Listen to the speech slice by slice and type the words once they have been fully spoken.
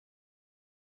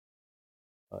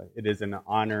It is an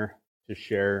honor to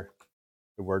share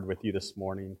the word with you this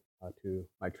morning to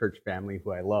my church family,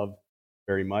 who I love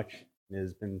very much. It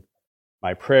has been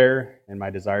my prayer and my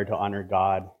desire to honor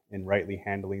God in rightly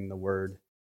handling the word.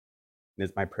 It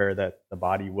is my prayer that the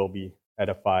body will be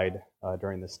edified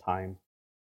during this time.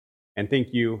 And thank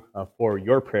you for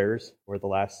your prayers for the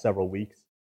last several weeks.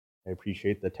 I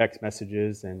appreciate the text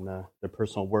messages and the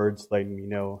personal words letting me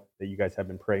know that you guys have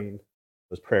been praying.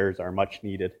 Those prayers are much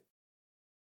needed.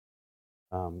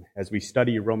 As we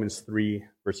study Romans 3,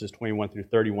 verses 21 through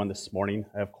 31 this morning,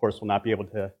 I, of course, will not be able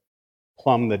to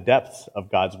plumb the depths of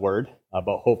God's word,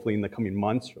 but hopefully in the coming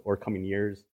months or coming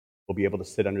years, we'll be able to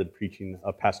sit under the preaching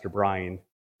of Pastor Brian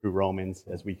through Romans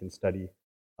as we can study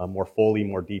more fully,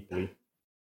 more deeply.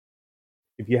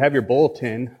 If you have your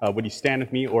bulletin, would you stand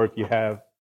with me, or if you have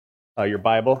your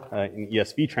Bible in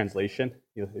ESV translation,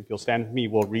 if you'll stand with me,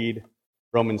 we'll read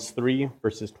Romans 3,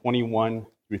 verses 21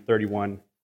 through 31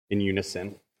 in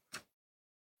unison.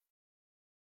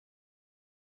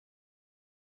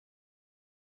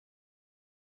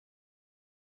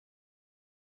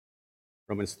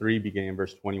 Romans 3, beginning in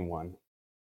verse 21.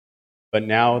 But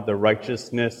now the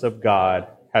righteousness of God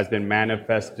has been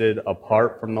manifested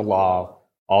apart from the law,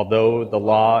 although the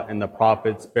law and the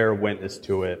prophets bear witness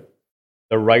to it.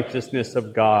 The righteousness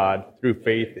of God through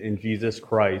faith in Jesus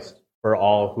Christ for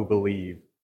all who believe.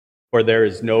 For there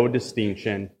is no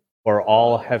distinction, for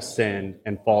all have sinned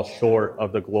and fall short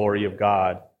of the glory of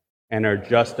God, and are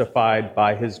justified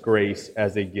by his grace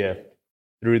as a gift,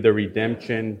 through the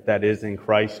redemption that is in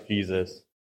Christ Jesus,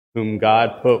 whom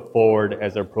God put forward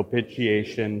as a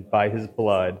propitiation by his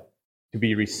blood, to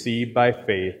be received by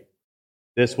faith.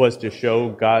 This was to show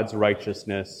God's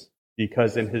righteousness,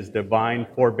 because in his divine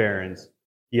forbearance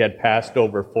he had passed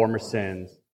over former sins.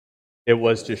 It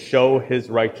was to show his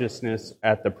righteousness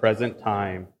at the present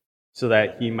time, so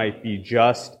that he might be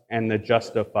just and the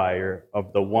justifier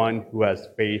of the one who has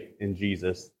faith in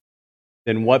Jesus.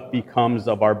 Then what becomes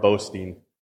of our boasting?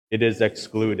 It is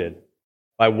excluded.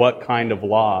 By what kind of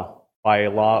law? By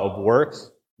a law of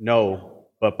works? No,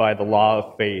 but by the law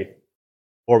of faith.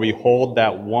 For we hold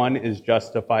that one is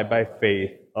justified by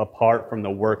faith apart from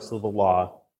the works of the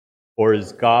law. For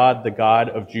is God the God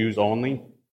of Jews only?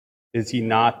 Is he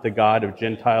not the God of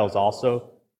Gentiles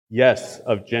also? Yes,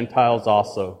 of Gentiles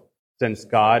also, since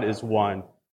God is one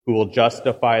who will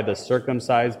justify the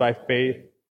circumcised by faith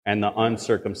and the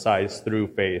uncircumcised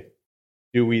through faith.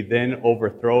 Do we then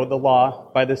overthrow the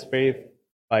law by this faith?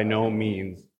 By no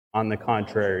means. On the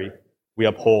contrary, we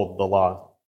uphold the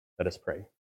law. Let us pray.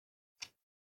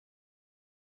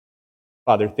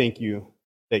 Father, thank you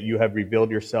that you have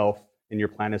revealed yourself in your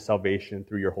plan of salvation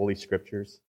through your holy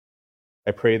scriptures.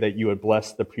 I pray that you would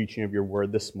bless the preaching of your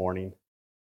word this morning.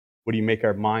 Would you make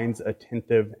our minds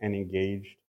attentive and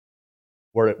engaged?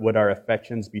 Would our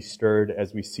affections be stirred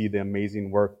as we see the amazing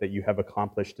work that you have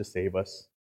accomplished to save us?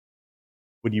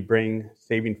 Would you bring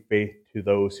saving faith to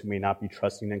those who may not be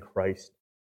trusting in Christ?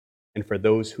 And for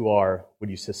those who are,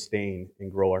 would you sustain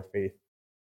and grow our faith?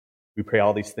 We pray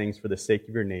all these things for the sake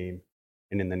of your name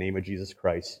and in the name of Jesus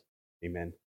Christ.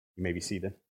 Amen. You may be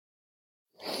seated.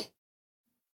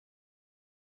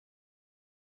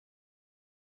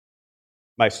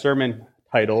 My sermon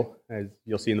title, as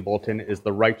you'll see in the bulletin, is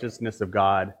The Righteousness of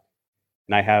God.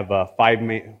 And I have 5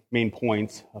 main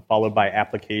points, followed by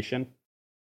application.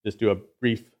 Just do a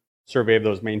brief survey of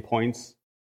those main points.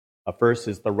 First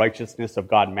is the righteousness of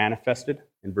God manifested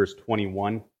in verse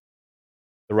 21.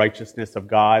 The righteousness of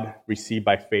God received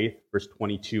by faith, verse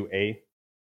 22a.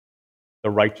 The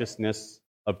righteousness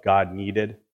of God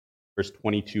needed, verse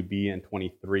 22b and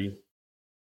 23.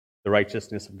 The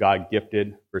righteousness of God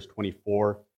gifted, verse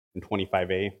 24 and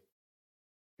 25a.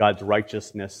 God's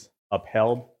righteousness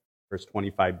upheld, verse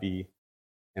 25b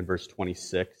and verse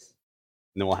 26.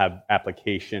 And then we'll have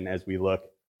application as we look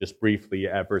just briefly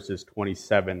at verses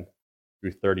 27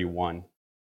 through 31.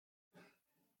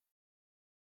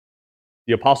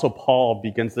 The Apostle Paul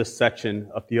begins this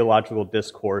section of theological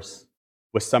discourse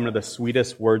with some of the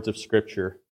sweetest words of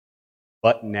Scripture.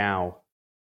 But now,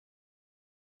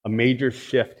 a major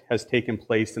shift has taken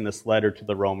place in this letter to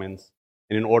the Romans.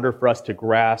 And in order for us to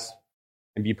grasp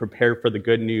and be prepared for the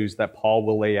good news that Paul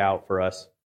will lay out for us,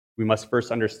 we must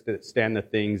first understand the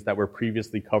things that were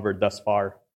previously covered thus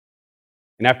far.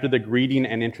 And after the greeting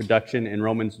and introduction in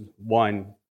Romans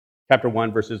 1, chapter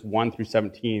 1, verses 1 through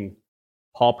 17,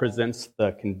 Paul presents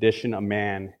the condition of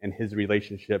man and his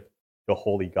relationship to a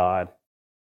holy God.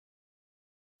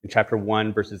 In chapter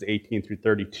 1, verses 18 through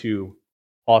 32,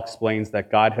 Paul explains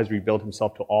that God has revealed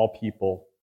himself to all people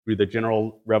through the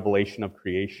general revelation of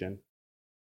creation.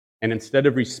 And instead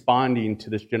of responding to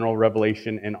this general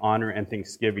revelation in honor and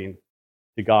thanksgiving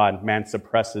to God, man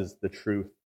suppresses the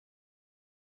truth.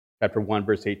 Chapter 1,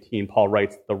 verse 18, Paul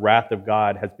writes, "The wrath of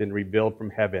God has been revealed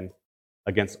from heaven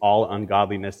against all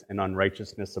ungodliness and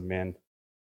unrighteousness of men."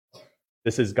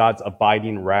 This is God's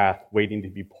abiding wrath waiting to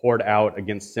be poured out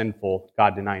against sinful,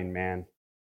 God-denying man.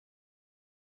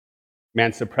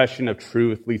 Man's suppression of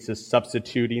truth leads to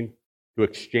substituting, to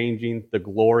exchanging the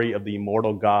glory of the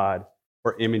immortal God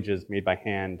for images made by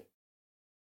hand.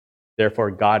 Therefore,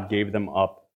 God gave them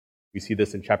up. We see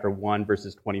this in chapter 1,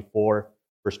 verses 24,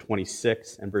 verse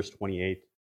 26, and verse 28.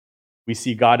 We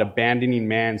see God abandoning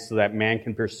man so that man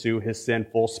can pursue his sin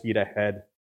full speed ahead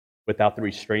without the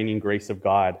restraining grace of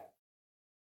God,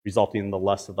 resulting in the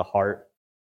lust of the heart,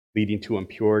 leading to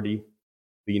impurity,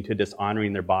 leading to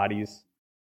dishonoring their bodies,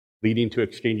 leading to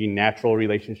exchanging natural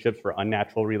relationships for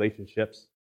unnatural relationships,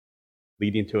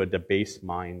 leading to a debased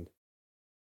mind.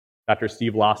 Dr.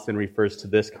 Steve Lawson refers to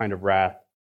this kind of wrath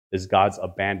as God's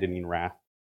abandoning wrath.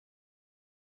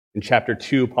 In chapter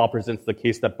 2, Paul presents the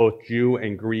case that both Jew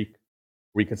and Greek,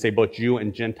 or you could say both Jew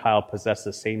and Gentile, possess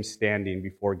the same standing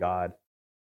before God.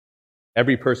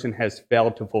 Every person has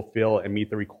failed to fulfill and meet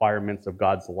the requirements of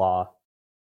God's law.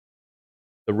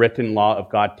 The written law of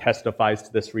God testifies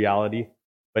to this reality,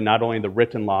 but not only the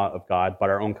written law of God, but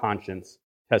our own conscience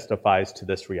testifies to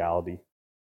this reality.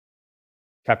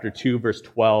 Chapter 2, verse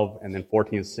 12, and then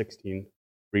 14 and 16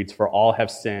 reads, For all who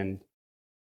have sinned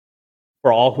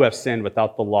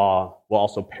without the law will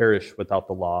also perish without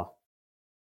the law,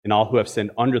 and all who have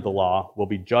sinned under the law will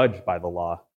be judged by the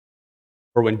law.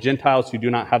 For when Gentiles who do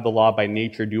not have the law by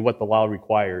nature do what the law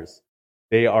requires,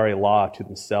 they are a law to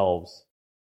themselves,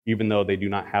 even though they do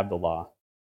not have the law.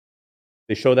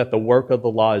 They show that the work of the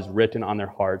law is written on their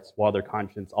hearts, while their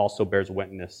conscience also bears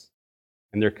witness,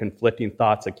 and their conflicting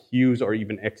thoughts accuse or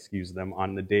even excuse them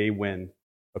on the day when,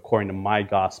 according to my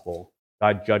gospel,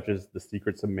 God judges the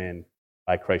secrets of men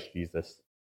by Christ Jesus.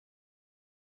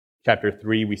 Chapter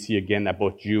 3, we see again that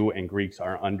both Jew and Greeks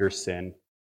are under sin.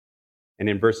 And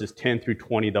in verses 10 through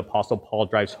 20, the Apostle Paul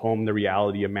drives home the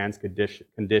reality of man's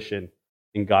condition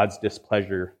in God's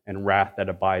displeasure and wrath that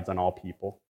abides on all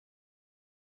people.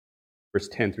 Verse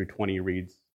 10 through 20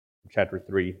 reads, chapter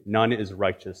 3, None is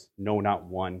righteous, no, not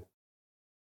one.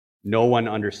 No one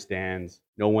understands,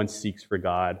 no one seeks for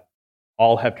God.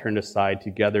 All have turned aside,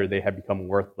 together they have become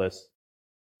worthless.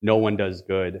 No one does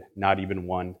good, not even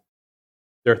one.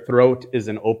 Their throat is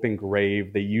an open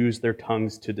grave, they use their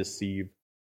tongues to deceive.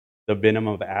 The venom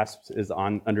of asps is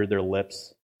under their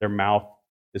lips. Their mouth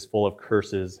is full of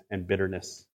curses and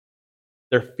bitterness.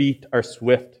 Their feet are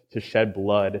swift to shed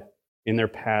blood. In their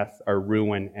paths are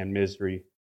ruin and misery.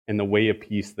 In the way of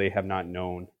peace they have not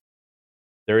known.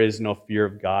 There is no fear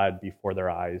of God before their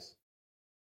eyes.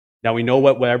 Now we know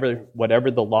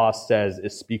whatever the law says,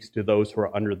 it speaks to those who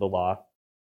are under the law,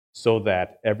 so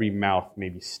that every mouth may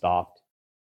be stopped,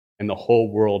 and the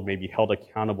whole world may be held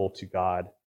accountable to God.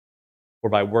 For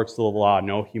by works of the law,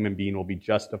 no human being will be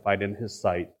justified in his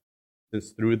sight,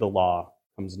 since through the law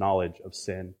comes knowledge of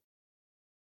sin.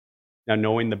 Now,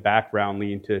 knowing the background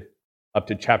leading up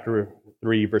to chapter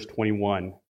 3, verse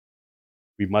 21,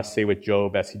 we must say with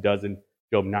Job, as he does in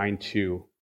Job 9:2,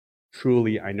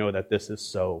 Truly I know that this is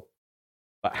so,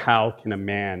 but how can a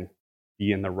man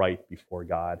be in the right before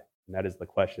God? And that is the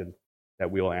question that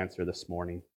we will answer this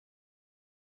morning.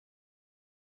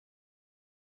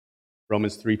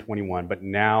 Romans 3:21, but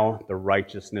now the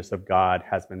righteousness of God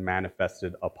has been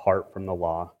manifested apart from the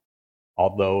law,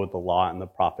 although the law and the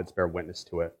prophets bear witness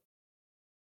to it.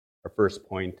 Our first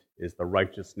point is the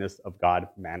righteousness of God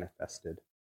manifested.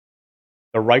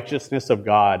 The righteousness of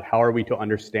God, how are we to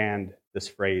understand this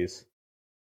phrase?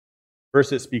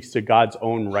 First, it speaks to God's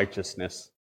own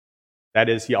righteousness. That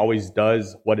is, he always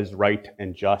does what is right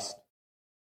and just.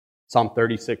 Psalm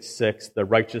 36:6, the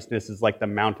righteousness is like the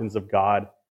mountains of God.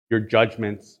 Your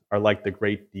judgments are like the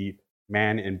great deep.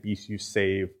 Man and beast you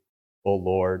save, O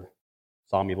Lord.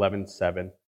 Psalm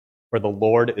 11:7. For the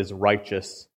Lord is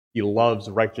righteous. He loves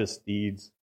righteous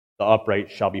deeds. The upright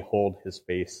shall behold his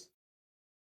face.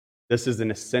 This is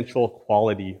an essential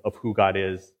quality of who God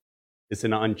is. It's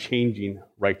an unchanging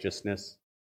righteousness.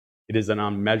 It is an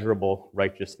unmeasurable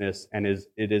righteousness, and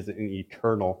it is an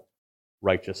eternal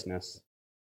righteousness.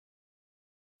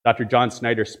 Dr. John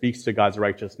Snyder speaks to God's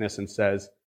righteousness and says,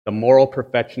 the moral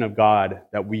perfection of God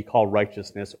that we call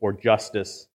righteousness or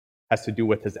justice has to do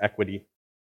with his equity.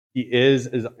 He is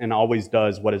and always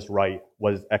does what is right,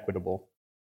 what is equitable.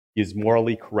 He is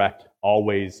morally correct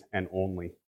always and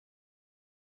only.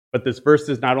 But this verse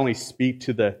does not only speak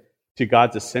to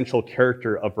God's essential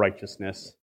character of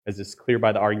righteousness, as is clear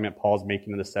by the argument Paul is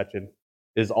making in this section,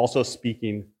 it is also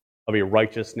speaking of a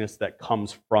righteousness that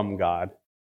comes from God.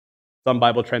 Some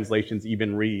Bible translations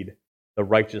even read, the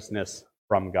righteousness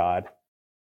from God.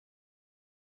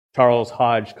 Charles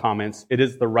Hodge comments, it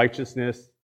is the righteousness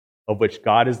of which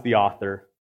God is the author,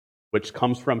 which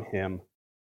comes from him,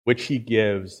 which he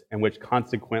gives, and which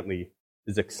consequently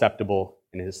is acceptable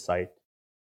in his sight.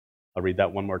 I'll read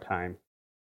that one more time.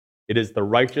 It is the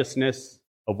righteousness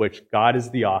of which God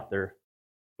is the author,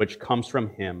 which comes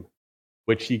from him,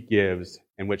 which he gives,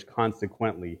 and which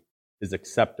consequently is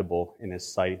acceptable in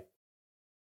his sight.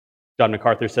 John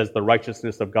MacArthur says the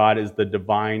righteousness of God is the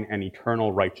divine and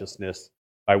eternal righteousness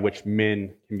by which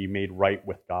men can be made right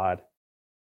with God.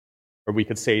 Or we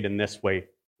could say it in this way,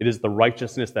 it is the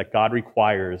righteousness that God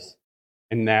requires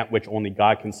and that which only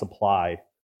God can supply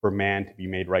for man to be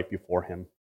made right before him.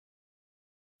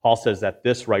 Paul says that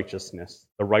this righteousness,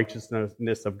 the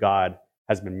righteousness of God,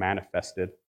 has been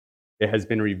manifested. It has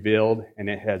been revealed and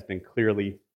it has been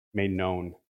clearly made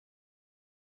known.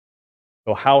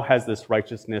 So how has this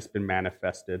righteousness been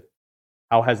manifested?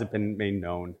 How has it been made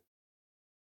known?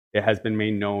 It has been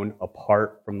made known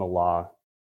apart from the law.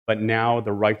 But now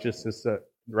the righteousness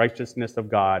of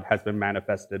God has been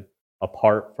manifested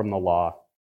apart from the law.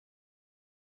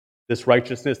 This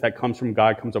righteousness that comes from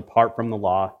God comes apart from the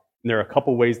law. And there are a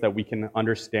couple ways that we can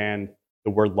understand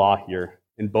the word law here.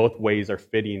 And both ways are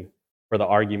fitting for the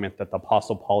argument that the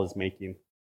Apostle Paul is making.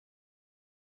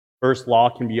 First, law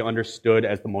can be understood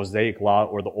as the Mosaic law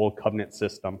or the Old Covenant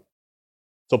system.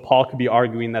 So Paul could be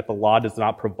arguing that the law does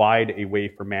not provide a way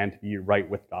for man to be right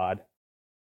with God.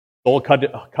 The Old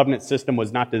Covenant system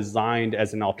was not designed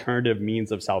as an alternative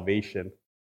means of salvation.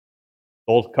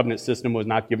 The Old Covenant system was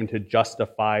not given to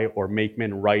justify or make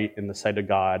men right in the sight of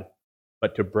God,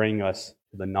 but to bring us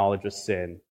to the knowledge of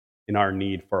sin in our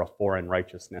need for a foreign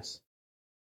righteousness.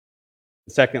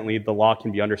 Secondly, the law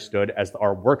can be understood as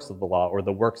our works of the law or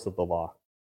the works of the law.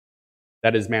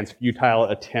 That is man's futile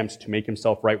attempts to make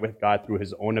himself right with God through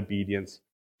his own obedience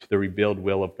to the revealed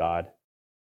will of God.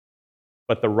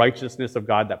 But the righteousness of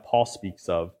God that Paul speaks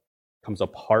of comes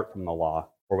apart from the law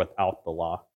or without the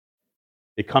law.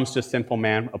 It comes to sinful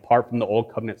man apart from the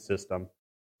Old Covenant system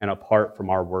and apart from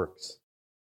our works.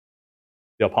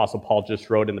 The Apostle Paul just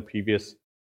wrote in the previous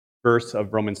verse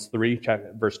of Romans 3,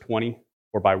 verse 20,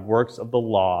 for by works of the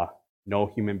law, no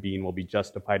human being will be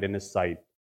justified in his sight,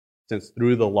 since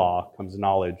through the law comes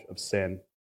knowledge of sin.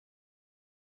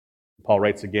 Paul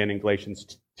writes again in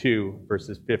Galatians 2,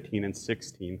 verses 15 and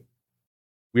 16,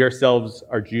 we ourselves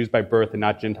are Jews by birth and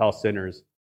not Gentile sinners,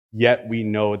 yet we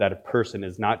know that a person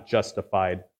is not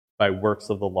justified by works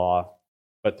of the law,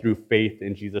 but through faith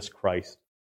in Jesus Christ.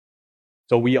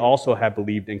 So we also have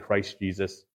believed in Christ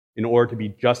Jesus in order to be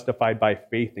justified by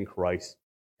faith in Christ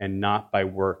and not by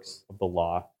works of the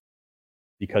law,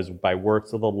 because by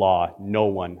works of the law, no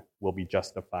one will be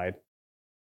justified.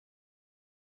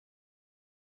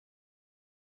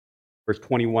 Verse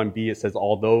 21b, it says,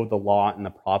 although the law and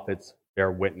the prophets bear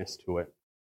witness to it.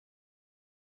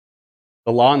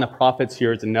 The law and the prophets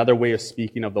here is another way of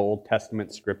speaking of the Old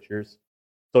Testament scriptures.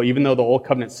 So even though the Old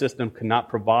Covenant system could not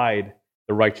provide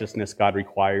the righteousness God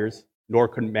requires, nor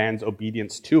could man's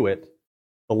obedience to it,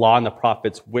 the law and the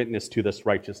prophets witness to this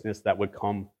righteousness that would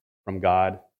come from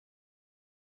God.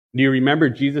 Do you remember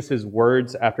Jesus'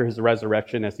 words after his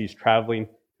resurrection as he's traveling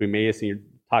to Emmaus and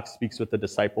he speaks with the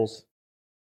disciples?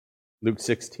 Luke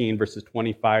 16, verses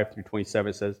 25 through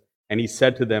 27 says, and he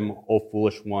said to them, O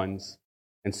foolish ones,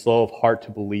 and slow of heart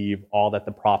to believe all that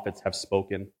the prophets have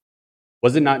spoken.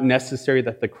 Was it not necessary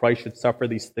that the Christ should suffer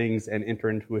these things and enter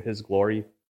into his glory?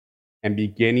 And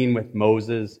beginning with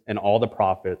Moses and all the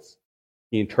prophets,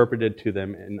 he interpreted to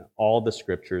them in all the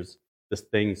scriptures the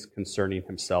things concerning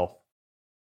himself.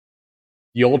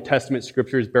 The Old Testament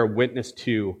scriptures bear witness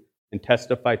to and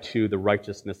testify to the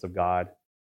righteousness of God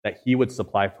that he would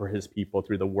supply for his people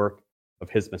through the work of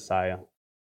his Messiah.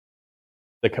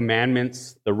 The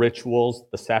commandments, the rituals,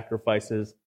 the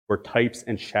sacrifices were types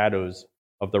and shadows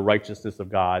of the righteousness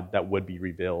of God that would be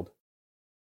revealed.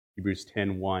 Hebrews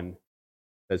 10:1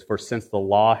 says, for since the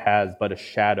law has but a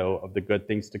shadow of the good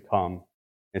things to come,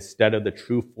 instead of the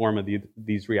true form of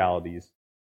these realities,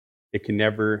 it can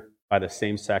never, by the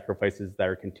same sacrifices that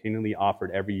are continually offered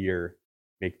every year,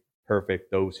 make perfect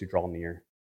those who draw near.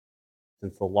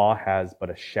 Since the law has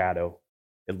but a shadow,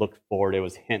 it looked forward, it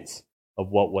was hints of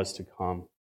what was to come.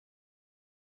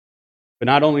 But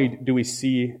not only do we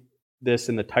see this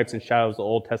in the types and shadows of the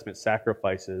Old Testament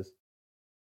sacrifices,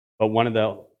 but one of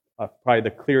the probably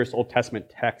the clearest Old Testament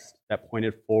text that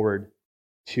pointed forward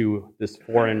to this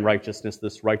foreign righteousness,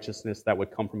 this righteousness that would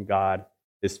come from God,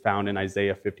 is found in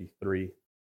Isaiah 53.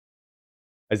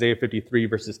 Isaiah 53,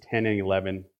 verses 10 and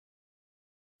 11.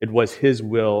 It was his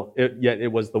will, yet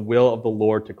it was the will of the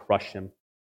Lord to crush him.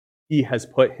 He has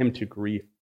put him to grief.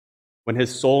 When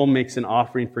his soul makes an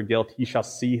offering for guilt, he shall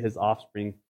see his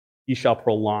offspring. He shall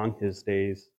prolong his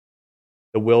days.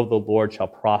 The will of the Lord shall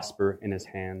prosper in his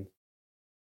hand.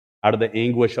 Out of the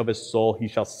anguish of his soul he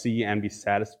shall see and be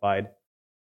satisfied.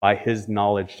 By his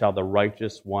knowledge shall the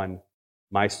righteous one,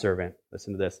 my servant,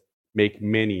 listen to this, make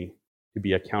many to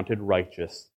be accounted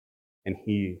righteous, and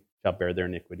he shall bear their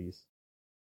iniquities.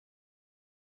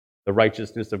 The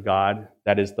righteousness of God,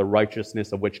 that is the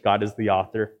righteousness of which God is the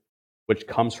author, which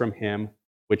comes from him,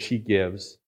 which he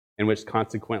gives, and which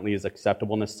consequently is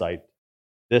acceptable in his sight.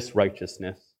 This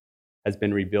righteousness has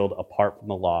been revealed apart from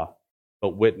the law,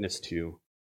 but witnessed to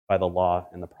by the law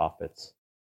and the prophets.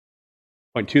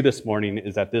 Point 2 this morning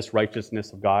is that this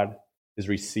righteousness of God is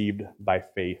received by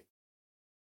faith.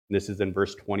 And this is in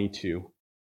verse 22.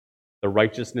 The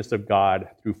righteousness of God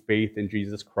through faith in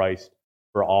Jesus Christ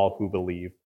for all who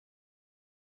believe.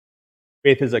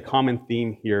 Faith is a common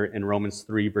theme here in Romans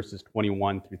 3, verses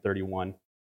 21 through 31.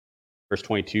 Verse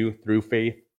 22, through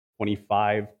faith.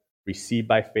 25, received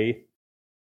by faith.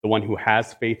 The one who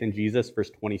has faith in Jesus,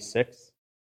 verse 26.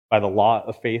 By the law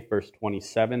of faith, verse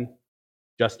 27.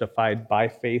 Justified by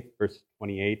faith, verse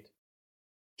 28.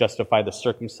 Justify the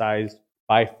circumcised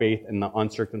by faith and the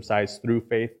uncircumcised through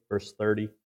faith, verse 30.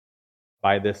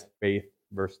 By this faith,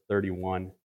 verse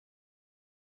 31.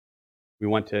 We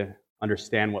want to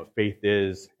understand what faith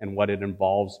is and what it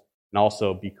involves, and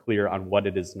also be clear on what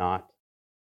it is not.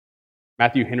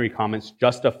 Matthew Henry comments,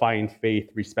 justifying faith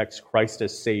respects Christ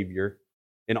as Savior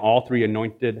in all three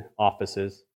anointed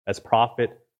offices, as prophet,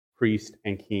 priest,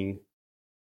 and king,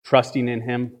 trusting in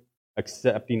him,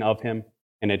 accepting of him,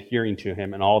 and adhering to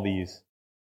him in all these.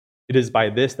 It is by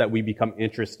this that we become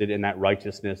interested in that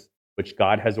righteousness which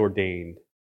God has ordained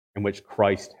and which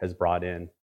Christ has brought in.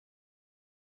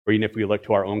 Or even if we look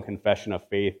to our own confession of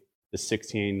faith, the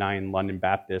 1689 London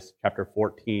Baptist, chapter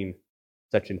 14,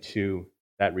 section 2,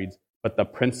 that reads, but the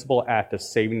principal act of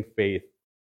saving faith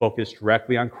focused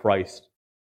directly on Christ,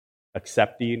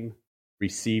 accepting,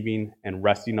 receiving, and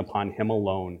resting upon him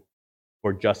alone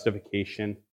for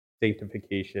justification,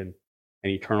 sanctification,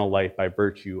 and eternal life by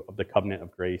virtue of the covenant of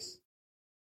grace.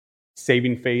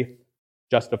 Saving faith,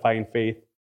 justifying faith,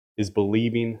 is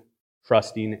believing,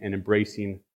 trusting, and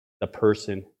embracing the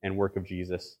person and work of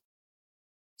Jesus.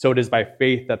 So it is by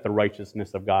faith that the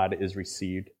righteousness of God is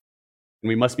received. And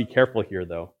we must be careful here,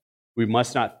 though. We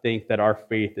must not think that our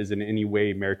faith is in any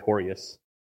way meritorious.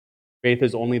 Faith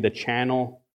is only the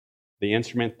channel, the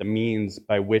instrument, the means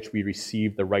by which we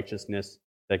receive the righteousness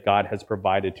that God has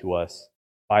provided to us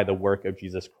by the work of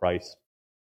Jesus Christ.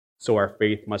 So our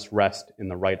faith must rest in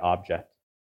the right object.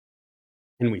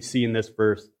 And we see in this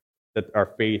verse that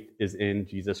our faith is in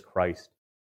Jesus Christ.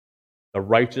 The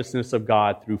righteousness of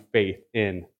God through faith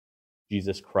in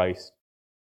Jesus Christ.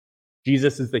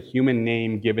 Jesus is the human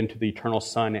name given to the eternal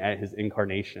Son at his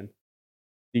incarnation.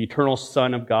 The eternal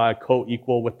Son of God,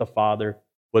 co-equal with the Father,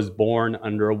 was born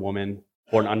under a woman,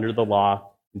 born under the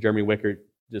law. Jeremy Wicker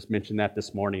just mentioned that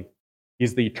this morning.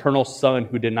 He's the eternal Son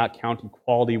who did not count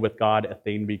equality with God a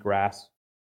thing to be grasped,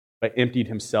 but emptied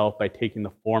himself by taking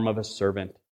the form of a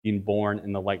servant, being born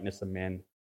in the likeness of men.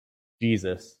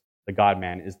 Jesus, the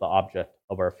God-man, is the object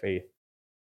of our faith.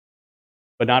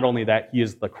 But not only that, he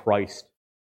is the Christ.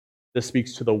 This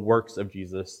speaks to the works of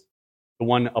Jesus, the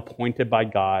one appointed by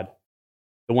God,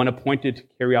 the one appointed to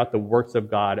carry out the works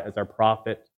of God as our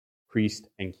prophet, priest,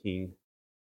 and king.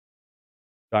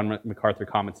 John MacArthur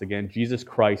comments again, Jesus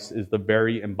Christ is the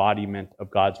very embodiment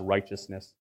of God's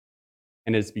righteousness,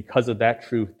 and it is because of that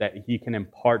truth that he can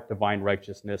impart divine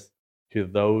righteousness to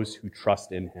those who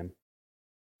trust in him.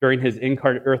 During his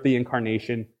earthly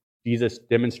incarnation, Jesus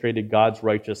demonstrated God's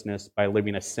righteousness by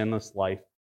living a sinless life.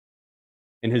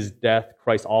 In his death,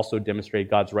 Christ also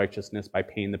demonstrated God's righteousness by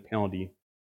paying the penalty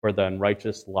for the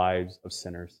unrighteous lives of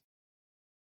sinners.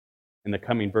 In the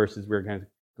coming verses, we're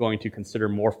going to consider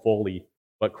more fully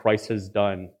what Christ has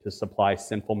done to supply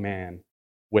sinful man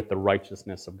with the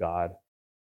righteousness of God.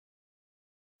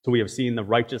 So we have seen the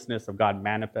righteousness of God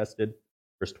manifested,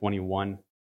 verse 21.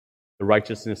 The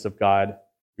righteousness of God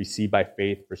received by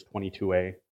faith, verse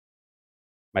 22a.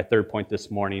 My third point this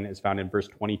morning is found in verse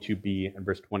 22b and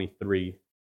verse 23.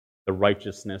 The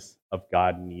righteousness of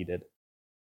God needed.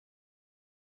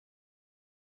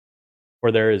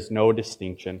 For there is no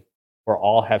distinction, for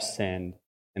all have sinned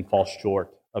and fall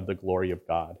short of the glory of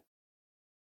God.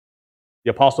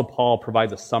 The Apostle Paul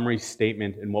provides a summary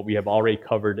statement in what we have already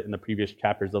covered in the previous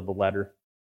chapters of the letter.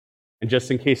 And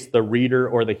just in case the reader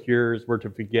or the hearers were to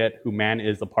forget who man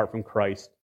is apart from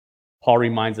Christ, Paul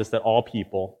reminds us that all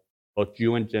people, both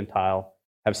Jew and Gentile,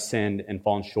 have sinned and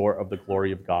fallen short of the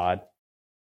glory of God.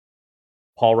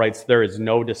 Paul writes, there is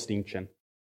no distinction.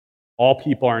 All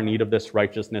people are in need of this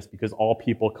righteousness because all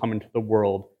people come into the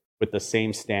world with the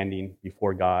same standing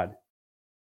before God.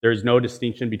 There is no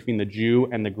distinction between the Jew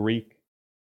and the Greek,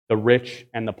 the rich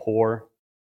and the poor,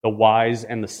 the wise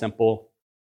and the simple,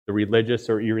 the religious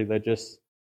or irreligious.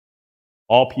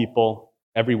 All people,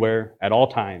 everywhere, at all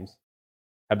times,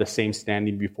 have the same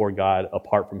standing before God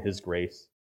apart from His grace.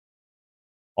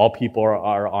 All people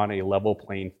are on a level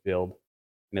playing field,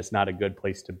 and it's not a good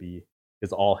place to be,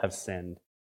 because all have sinned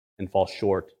and fall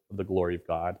short of the glory of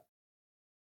God.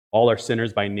 All are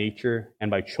sinners by nature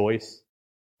and by choice,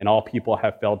 and all people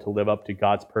have failed to live up to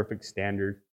God's perfect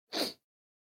standard.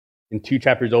 In 2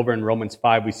 chapters over in Romans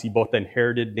 5, we see both the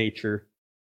inherited nature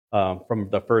from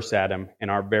the first Adam and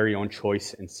our very own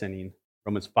choice in sinning.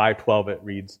 Romans 5:12, it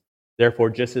reads, therefore,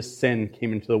 just as sin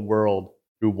came into the world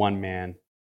through one man,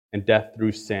 and death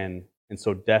through sin, and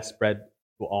so death spread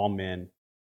to all men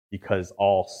because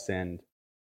all sinned.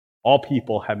 All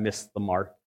people have missed the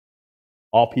mark.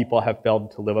 All people have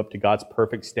failed to live up to God's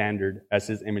perfect standard as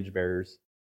His image bearers,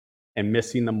 and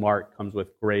missing the mark comes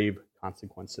with grave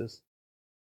consequences.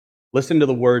 Listen to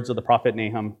the words of the prophet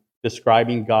Nahum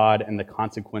describing God and the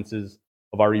consequences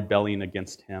of our rebellion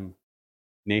against Him.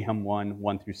 Nahum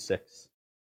 1:1-6.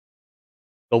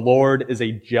 The Lord is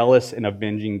a jealous and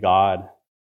avenging God.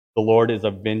 The Lord is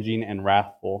avenging and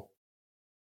wrathful.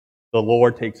 The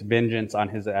Lord takes vengeance on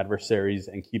His adversaries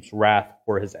and keeps wrath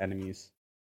for His enemies.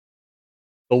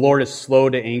 The Lord is slow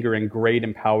to anger and great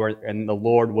in power, and the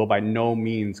Lord will by no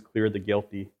means clear the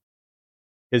guilty.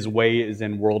 His way is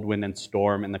in whirlwind and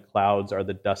storm, and the clouds are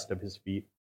the dust of His feet.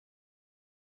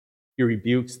 He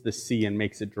rebukes the sea and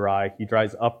makes it dry. He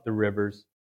dries up the rivers.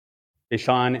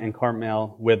 Bashan and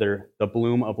Carmel wither. The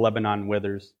bloom of Lebanon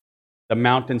withers. The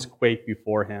mountains quake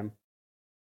before Him.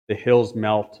 The hills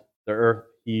melt. The earth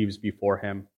heaves before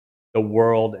Him. The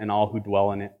world and all who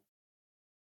dwell in it.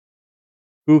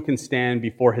 Who can stand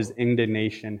before His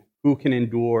indignation? Who can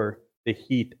endure the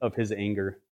heat of His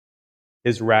anger?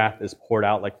 His wrath is poured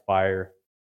out like fire,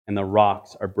 and the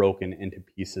rocks are broken into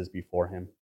pieces before Him.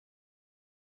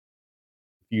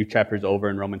 A few chapters over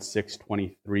in Romans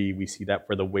 6:23, we see that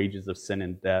for the wages of sin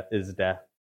and death is death.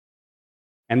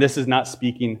 And this is not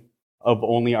speaking of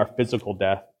only our physical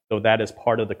death, though that is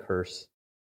part of the curse.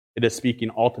 It is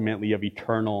speaking ultimately of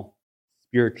eternal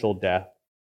spiritual death,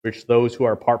 which those who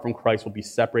are apart from Christ will be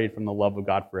separated from the love of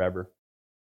God forever.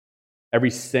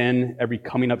 Every sin, every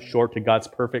coming up short to God's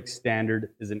perfect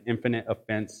standard is an infinite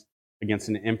offense against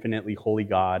an infinitely holy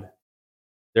God.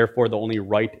 Therefore, the only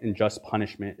right and just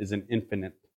punishment is an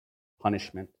infinite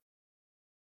punishment.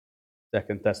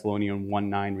 2 Thessalonians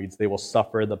 1:9 reads, they will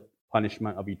suffer the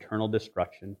punishment of eternal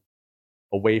destruction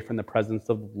away from the presence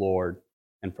of the Lord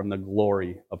and from the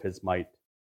glory of His might.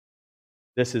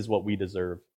 This is what we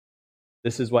deserve.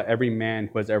 This is what every man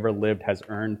who has ever lived has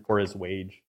earned for his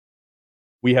wage.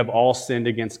 We have all sinned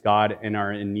against God and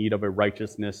are in need of a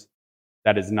righteousness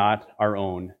that is not our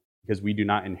own, because we do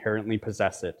not inherently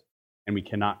possess it, and we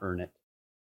cannot earn it.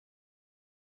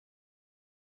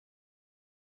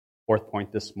 Fourth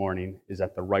point this morning is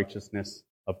that the righteousness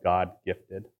of God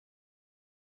gifted.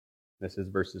 This is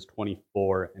verses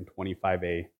 24 and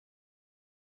 25a.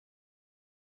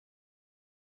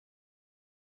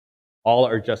 All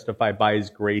are justified by His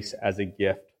grace as a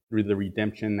gift through the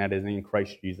redemption that is in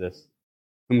Christ Jesus,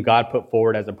 whom God put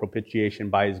forward as a propitiation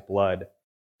by His blood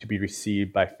to be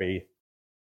received by faith.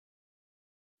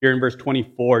 Here in verse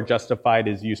 24, justified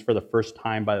is used for the first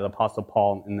time by the Apostle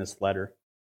Paul in this letter.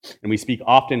 And we speak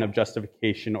often of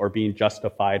justification or being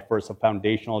justified, for it's a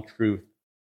foundational truth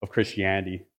of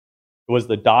Christianity. It was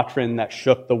the doctrine that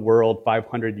shook the world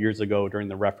 500 years ago during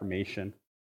the Reformation.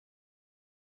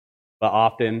 But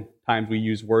oftentimes we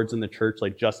use words in the church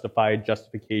like justified,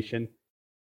 justification,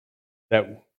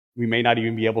 that we may not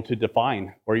even be able to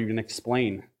define or even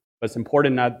explain. But it's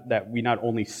important that we not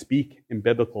only speak in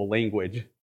biblical language,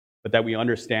 but that we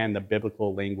understand the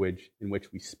biblical language in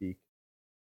which we speak.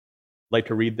 I'd like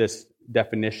to read this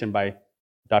definition by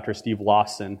Dr. Steve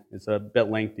Lawson. It's a bit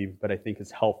lengthy, but I think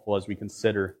it's helpful as we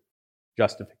consider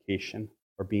justification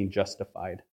or being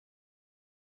justified.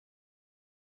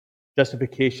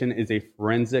 Justification is a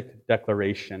forensic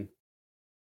declaration.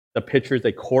 The picture is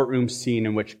a courtroom scene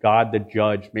in which God the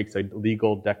judge makes a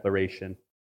legal declaration.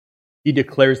 He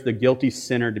declares the guilty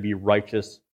sinner to be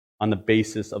righteous on the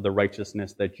basis of the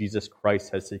righteousness that Jesus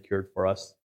Christ has secured for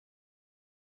us.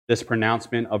 This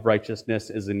pronouncement of righteousness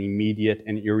is an immediate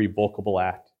and irrevocable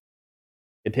act.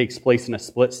 It takes place in a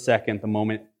split second the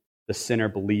moment the sinner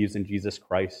believes in Jesus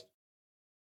Christ.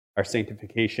 Our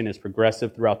sanctification is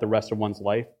progressive throughout the rest of one's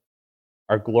life.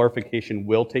 Our glorification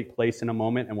will take place in a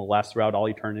moment and will last throughout all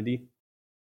eternity.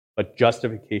 But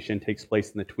justification takes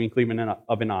place in the twinkling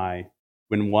of an eye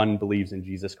when one believes in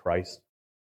Jesus Christ.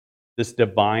 This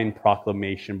divine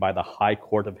proclamation by the high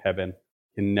court of heaven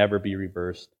can never be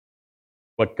reversed.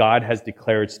 What God has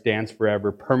declared stands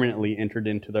forever, permanently entered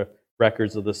into the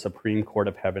records of the Supreme Court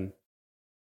of heaven.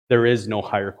 There is no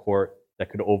higher court that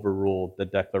could overrule the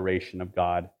declaration of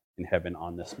God in heaven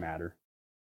on this matter.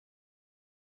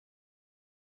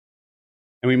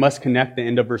 And we must connect the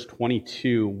end of verse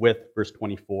 22 with verse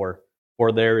 24.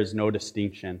 For there is no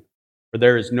distinction. For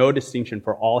there is no distinction,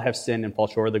 for all have sinned and fall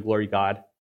short of the glory of God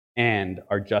and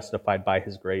are justified by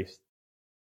his grace.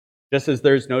 Just as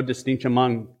there is no distinction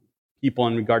among people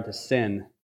in regard to sin,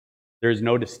 there is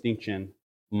no distinction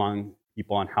among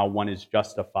people on how one is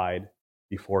justified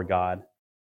before God.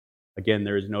 Again,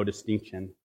 there is no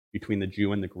distinction between the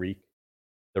Jew and the Greek,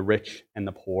 the rich and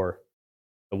the poor,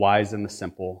 the wise and the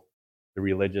simple, the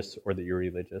religious or the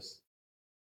irreligious.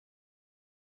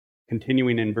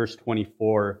 Continuing in verse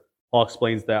 24, Paul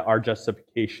explains that our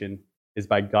justification is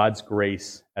by God's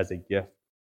grace as a gift.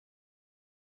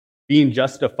 Being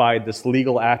justified, this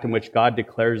legal act in which God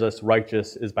declares us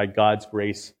righteous, is by God's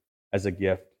grace as a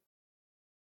gift.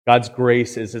 God's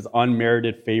grace is his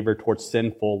unmerited favor towards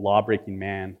sinful, law-breaking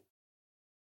man.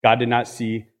 God did not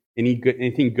see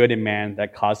anything good in man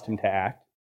that caused him to act.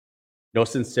 No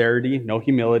sincerity, no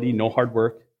humility, no hard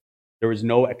work. There was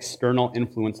no external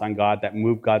influence on God that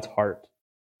moved God's heart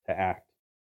to act.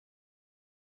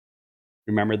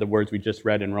 Remember the words we just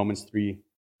read in Romans 3,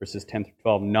 verses 10 through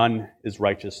 12. None is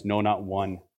righteous, no, not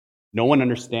one. No one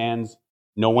understands,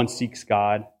 no one seeks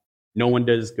God, no one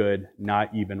does good,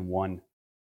 not even one.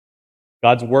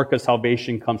 God's work of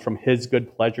salvation comes from his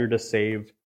good pleasure to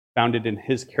save, founded in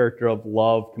his character of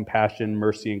love, compassion,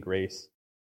 mercy, and grace.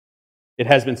 It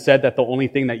has been said that the only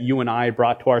thing that you and I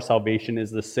brought to our salvation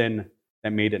is the sin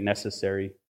that made it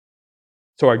necessary.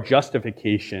 So our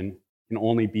justification can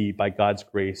only be by God's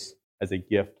grace as a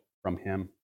gift from him.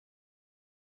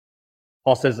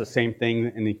 Paul says the same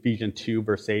thing in Ephesians 2,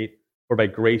 verse 8, for by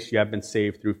grace you have been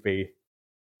saved through faith,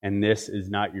 and this is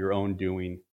not your own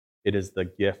doing. It is the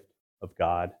gift of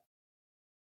God.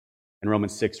 In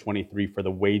Romans 6:23, for the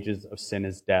wages of sin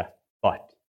is death,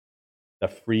 but the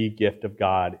free gift of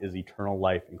God is eternal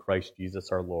life in Christ Jesus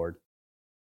our Lord.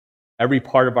 Every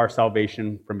part of our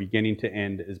salvation from beginning to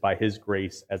end is by his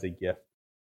grace as a gift.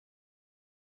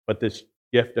 But this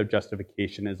gift of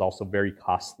justification is also very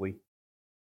costly.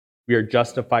 We are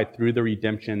justified through the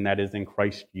redemption that is in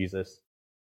Christ Jesus.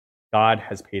 God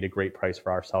has paid a great price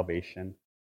for our salvation,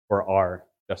 for our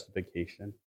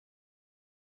justification.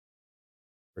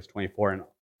 Verse 24,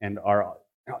 and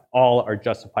all are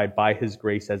justified by his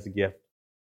grace as a gift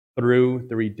through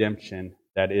the redemption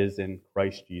that is in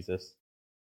Christ Jesus.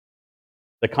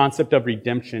 The concept of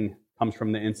redemption comes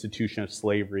from the institution of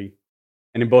slavery.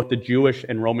 And in both the Jewish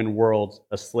and Roman worlds,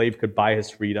 a slave could buy his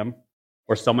freedom,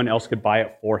 or someone else could buy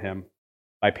it for him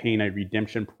by paying a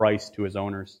redemption price to his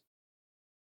owners.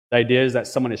 The idea is that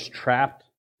someone is trapped,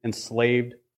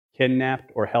 enslaved,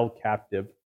 kidnapped, or held captive,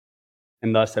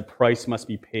 and thus a price must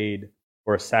be paid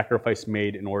or a sacrifice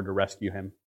made in order to rescue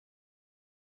him.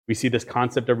 We see this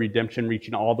concept of redemption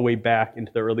reaching all the way back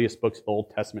into the earliest books of the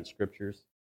Old Testament scriptures.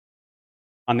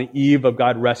 On the eve of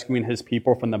God rescuing his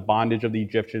people from the bondage of the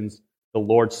Egyptians, the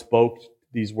Lord spoke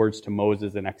these words to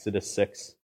Moses in Exodus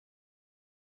 6.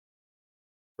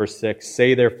 Verse 6,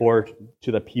 say therefore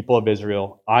to the people of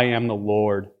Israel, I am the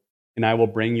Lord, and I will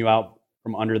bring you out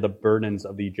from under the burdens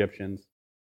of the Egyptians,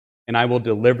 and I will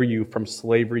deliver you from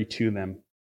slavery to them,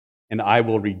 and I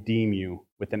will redeem you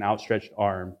with an outstretched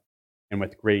arm and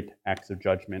with great acts of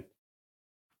judgment.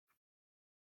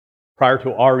 Prior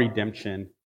to our redemption,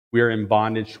 we are in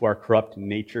bondage to our corrupt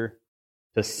nature,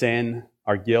 to sin,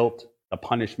 our guilt, the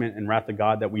punishment and wrath of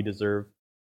God that we deserve.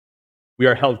 We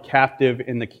are held captive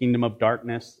in the kingdom of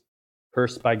darkness,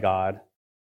 cursed by God.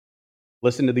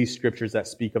 Listen to these scriptures that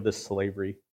speak of this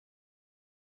slavery.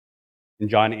 In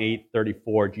John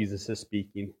 8:34, Jesus is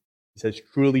speaking. He says,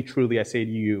 truly, truly, I say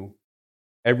to you,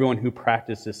 everyone who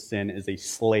practices sin is a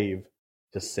slave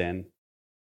to sin.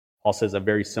 Paul says a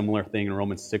very similar thing in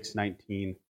Romans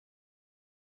 6:19,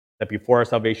 that before our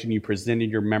salvation you presented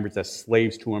your members as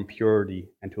slaves to impurity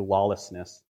and to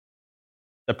lawlessness.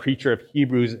 The preacher of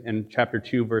Hebrews in chapter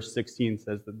 2, verse 16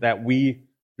 says that we,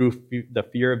 through the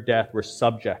fear of death, were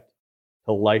subject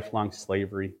to lifelong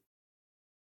slavery.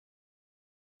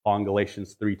 Paul in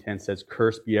Galatians 3:10 says,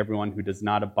 "Cursed be everyone who does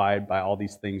not abide by all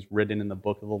these things written in the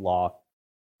book of the law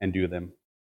and do them."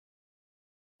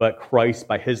 But Christ,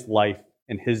 by his life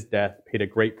and his death, paid a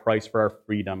great price for our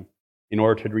freedom in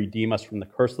order to redeem us from the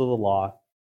curse of the law,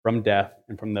 from death,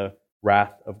 and from the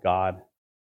wrath of God.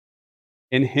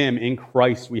 In him, in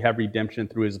Christ, we have redemption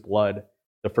through his blood,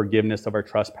 the forgiveness of our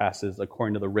trespasses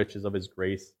according to the riches of his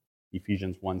grace,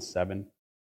 Ephesians 1:7.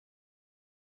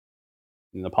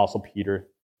 And the Apostle Peter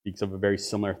speaks of a very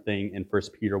similar thing in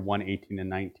 1 Peter 1:18 and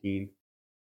 19.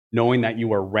 Knowing that you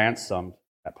were ransomed,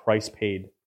 that price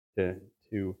paid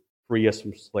to free us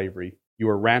from slavery. You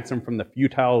were ransomed from the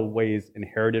futile ways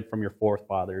inherited from your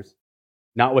forefathers,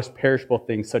 not with perishable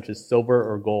things such as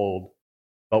silver or gold,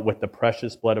 but with the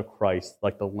precious blood of Christ,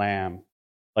 like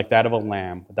that of a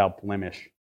lamb without blemish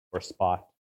or spot.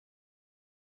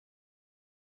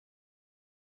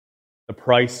 The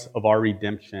price of our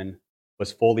redemption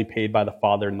was fully paid by the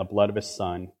Father in the blood of his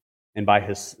Son, and by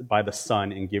the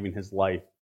Son in giving his life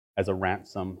as a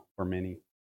ransom for many.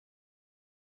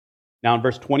 Now in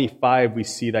verse 25, we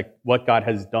see that what God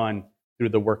has done through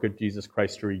the work of Jesus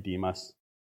Christ to redeem us.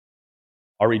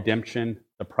 Our redemption,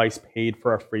 the price paid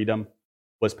for our freedom,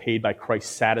 was paid by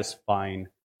Christ satisfying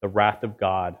the wrath of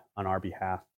God on our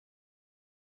behalf.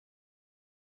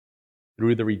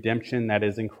 Through the redemption that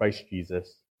is in Christ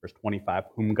Jesus, verse 25,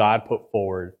 whom God put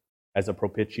forward as a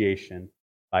propitiation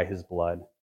by his blood.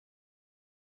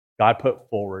 God put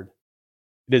forward.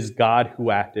 It is God who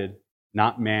acted,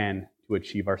 not man, to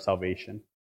achieve our salvation.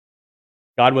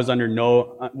 God was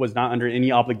not under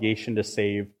any obligation to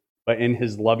save, but in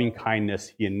his loving kindness,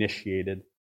 he initiated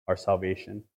our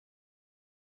salvation.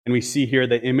 And we see here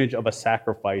the image of a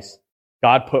sacrifice.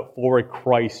 God put forward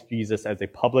Christ Jesus as a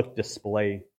public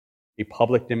display, a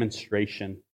public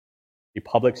demonstration, a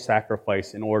public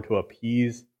sacrifice in order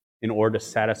to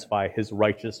satisfy his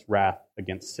righteous wrath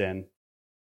against sin.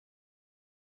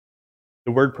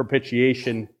 The word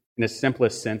propitiation, in its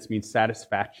simplest sense, means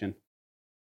satisfaction.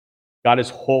 God is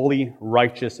holy,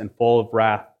 righteous, and full of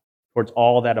wrath towards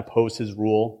all that oppose his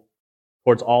rule,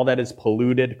 towards all that is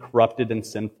polluted, corrupted, and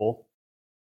sinful.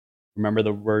 Remember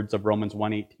the words of Romans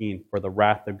 1:18, "For the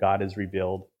wrath of God is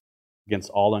revealed against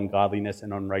all ungodliness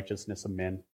and unrighteousness of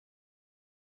men."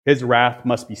 His wrath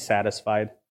must be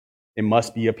satisfied. It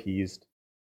must be appeased.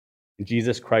 And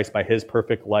Jesus Christ, by his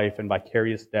perfect life and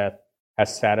vicarious death,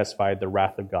 has satisfied the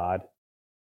wrath of God.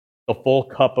 The full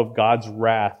cup of God's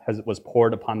wrath was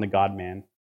poured upon the God-man.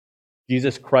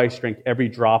 Jesus Christ drank every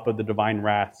drop of the divine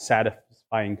wrath,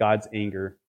 satisfying God's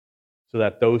anger, so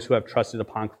that those who have trusted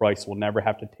upon Christ will never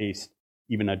have to taste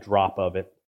even a drop of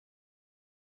it.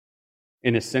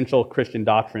 In Essential Christian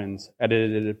Doctrines,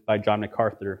 edited by John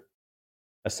MacArthur,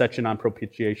 a section on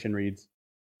propitiation reads,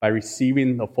 "By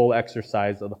receiving the full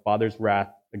exercise of the Father's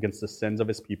wrath against the sins of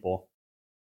his people,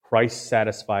 Christ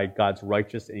satisfied God's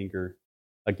righteous anger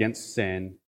against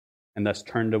sin and thus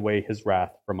turned away his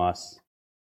wrath from us.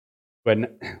 It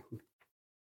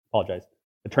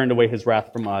turned away his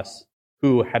wrath from us,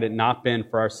 who, had it not been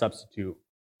for our substitute,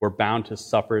 were bound to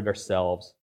suffer it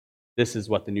ourselves." This is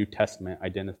what the New Testament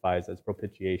identifies as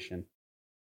propitiation.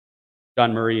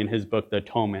 John Murray, in his book, The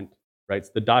Atonement, writes,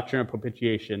 "The doctrine of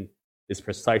propitiation is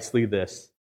precisely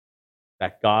this,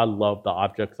 that God loved the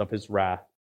objects of his wrath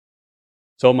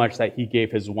so much that he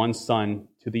gave his one Son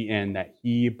to the end that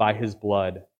he, by his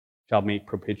blood, shall make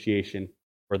propitiation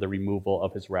for the removal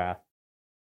of his wrath."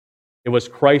 It was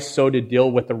Christ so to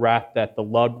deal with the wrath that the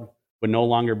loved would no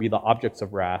longer be the objects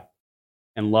of wrath,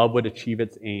 and love would achieve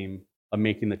its aim of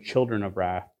making the children of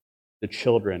wrath the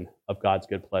children of God's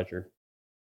good pleasure.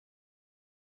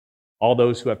 All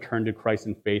those who have turned to Christ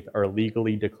in faith are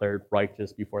legally declared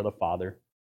righteous before the Father,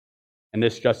 and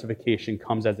this justification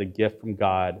comes as a gift from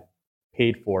God,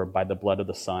 paid for by the blood of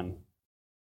the Son.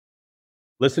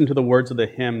 Listen to the words of the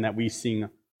hymn that we sing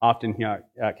often here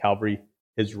at Calvary,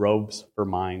 "His robes for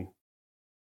mine."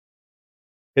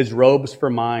 His robes for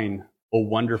mine, O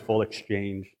wonderful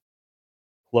exchange.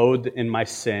 Clothed in my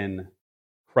sin,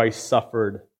 Christ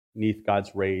suffered 'neath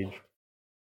God's rage.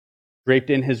 Draped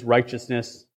in his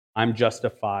righteousness, I'm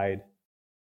justified.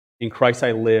 In Christ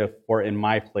I live, for in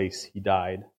my place he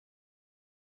died.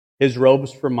 His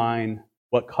robes for mine,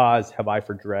 what cause have I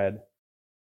for dread?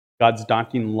 God's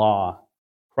daunting law,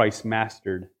 Christ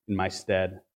mastered in my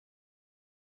stead.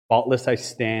 Faultless I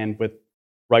stand with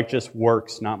righteous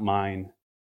works not mine,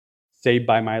 saved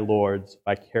by my Lord's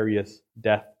vicarious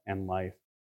death and life.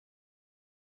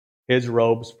 His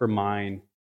robes for mine,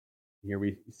 here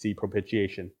we see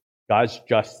propitiation. God's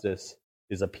justice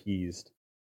is appeased.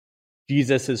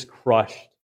 Jesus is crushed,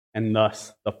 and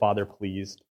thus the Father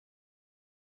pleased.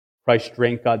 Christ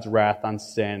drank God's wrath on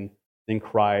sin, then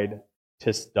cried,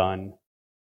 "'Tis done."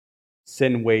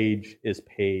 Sin wage is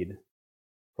paid.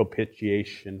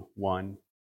 Propitiation won.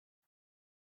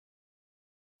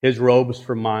 His robes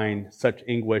for mine, such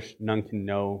anguish none can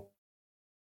know.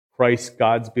 Christ,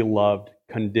 God's beloved,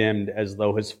 condemned as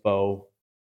though his foe.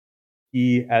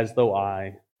 He as though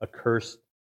I, accursed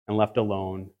and left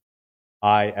alone.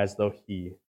 I as though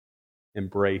he,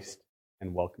 embraced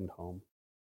and welcomed home.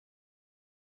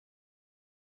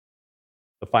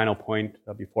 The final point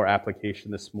before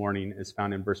application this morning is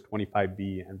found in verse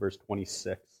 25b and verse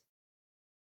 26.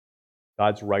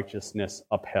 God's righteousness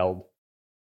upheld.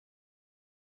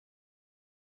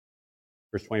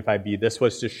 Verse 25b, this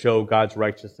was to show God's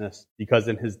righteousness because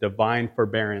in his divine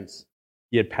forbearance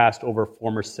he had passed over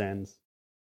former sins.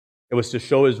 It was to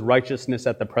show his righteousness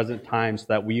at the present time so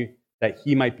that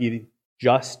he might be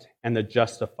just and the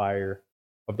justifier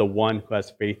of the one who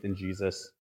has faith in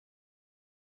Jesus.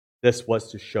 This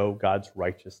was to show God's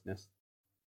righteousness.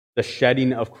 The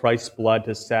shedding of Christ's blood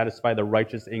to satisfy the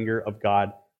righteous anger of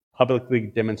God publicly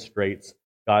demonstrates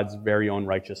God's very own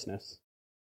righteousness.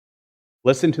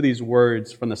 Listen to these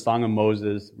words from the Song of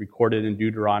Moses recorded in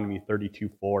Deuteronomy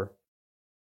 32:4.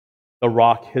 The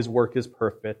rock, his work is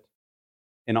perfect,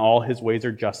 and all his ways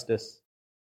are justice.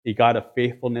 A God of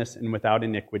faithfulness and without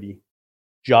iniquity,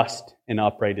 just and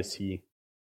upright is he.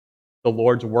 The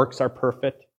Lord's works are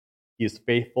perfect. He is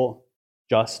faithful,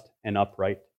 just, and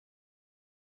upright.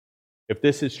 If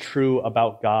this is true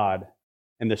about God,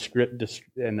 and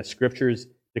the scriptures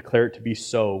declare it to be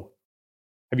so,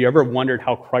 have you ever wondered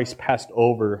how Christ passed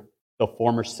over the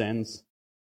former sins,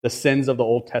 the sins of the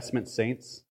Old Testament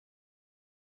saints?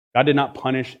 God did not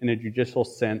punish in a judicial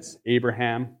sense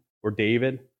Abraham or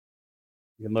David.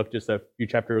 You can look just a few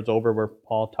chapters over where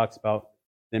Paul talks about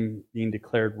them being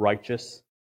declared righteous.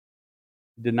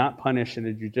 He did not punish in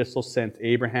a judicial sense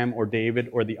Abraham or David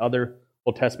or the other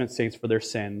Old Testament saints for their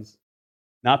sins,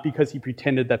 not because he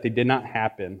pretended that they did not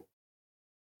happen,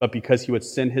 but because he would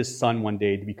send his son one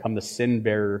day to become the sin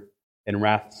bearer and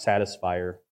wrath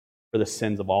satisfier for the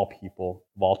sins of all people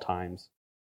of all times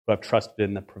who have trusted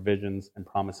in the provisions and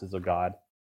promises of God.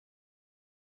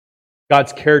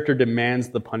 God's character demands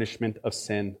the punishment of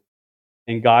sin,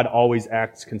 and God always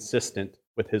acts consistent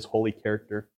with his holy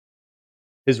character.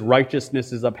 His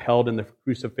righteousness is upheld in the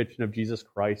crucifixion of Jesus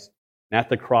Christ, and at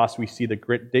the cross we see the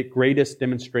greatest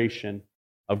demonstration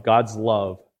of God's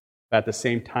love, but at the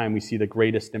same time we see the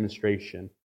greatest demonstration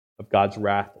of God's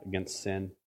wrath against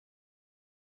sin.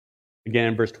 Again,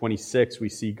 in verse 26, we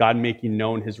see God making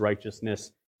known his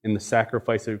righteousness in the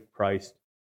sacrifice of Christ,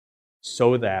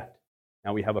 so that,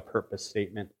 now we have a purpose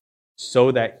statement,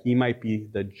 so that he might be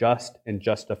the just and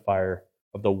justifier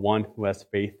of the one who has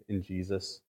faith in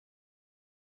Jesus.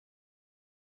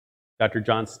 Dr.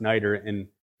 John Snyder, in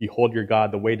Behold Your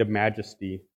God, The Way to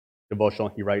Majesty devotional,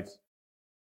 he writes,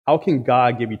 how can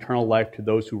God give eternal life to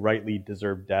those who rightly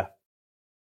deserve death?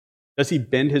 Does he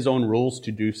bend his own rules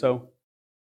to do so?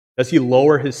 Does he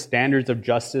lower his standards of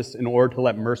justice in order to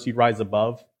let mercy rise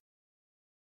above?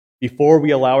 Before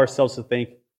we allow ourselves to think,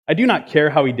 I do not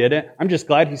care how he did it, I'm just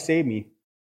glad he saved me,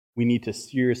 we need to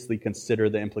seriously consider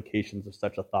the implications of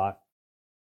such a thought.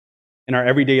 In our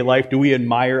everyday life, do we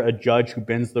admire a judge who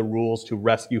bends the rules to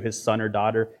rescue his son or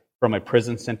daughter from a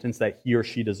prison sentence that he or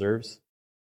she deserves?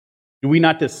 Do we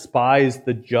not despise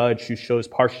the judge who shows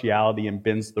partiality and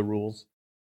bends the rules?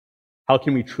 How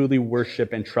can we truly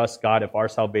worship and trust God if our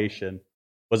salvation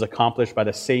was accomplished by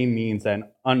the same means that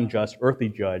an unjust earthly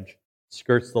judge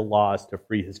skirts the laws to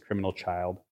free his criminal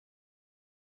child?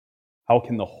 How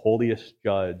can the holiest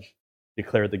judge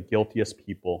declare the guiltiest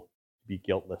people to be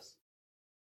guiltless?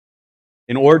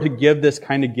 In order to give this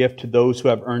kind of gift to those who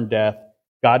have earned death,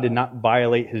 God did not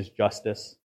violate his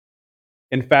justice.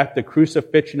 In fact, the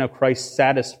crucifixion of Christ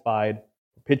satisfied,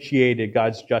 propitiated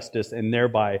God's justice, and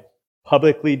thereby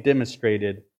publicly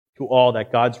demonstrated to all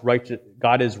that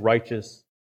God is righteous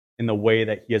in the way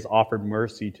that he has offered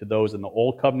mercy to those in the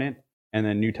Old Covenant and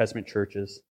the New Testament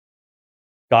churches.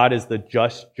 God is the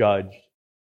just judge,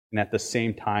 and at the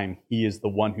same time, he is the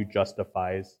one who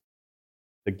justifies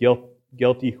the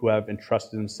guilty who have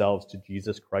entrusted themselves to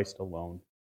Jesus Christ alone.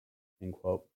 End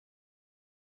quote.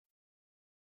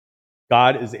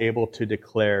 God is able to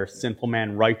declare sinful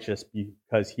man righteous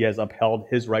because he has upheld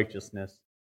his righteousness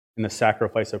in the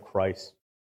sacrifice of Christ.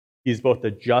 He is both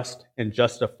the just and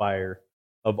justifier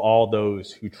of all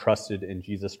those who trusted in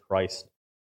Jesus Christ.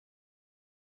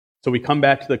 So we come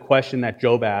back to the question that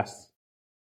Job asks,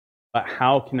 but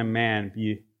how can a man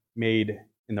be made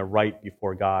in the right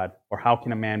before God? Or how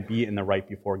can a man be in the right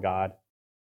before God?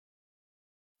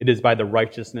 It is by the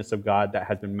righteousness of God that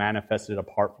has been manifested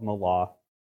apart from the law,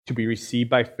 to be received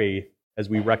by faith as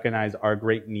we recognize our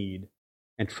great need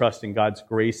and trust in God's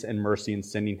grace and mercy in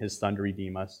sending his Son to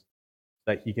redeem us,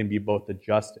 so that he can be both the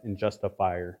just and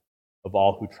justifier of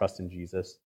all who trust in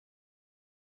Jesus.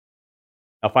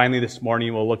 Now, finally, this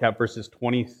morning, we'll look at verses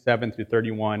 27 through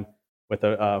 31 with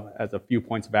as a few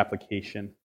points of application.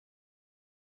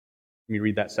 Let me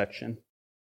read that section.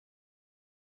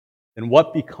 Then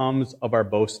what becomes of our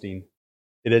boasting?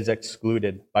 It is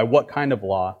excluded. By what kind of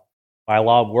law? By a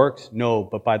law of works? No,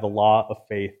 but by the law of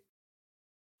faith.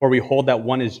 For we hold that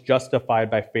one is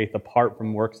justified by faith apart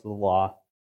from works of the law.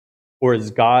 Or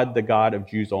is God the God of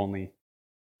Jews only?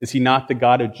 Is he not the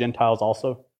God of Gentiles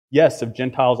also? Yes, of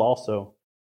Gentiles also,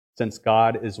 since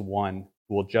God is one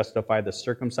who will justify the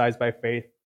circumcised by faith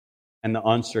and the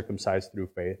uncircumcised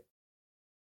through faith.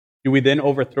 Do we then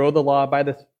overthrow the law by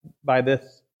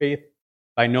this faith?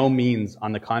 By no means.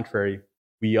 On the contrary,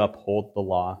 we uphold the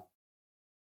law.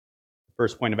 The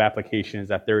first point of application is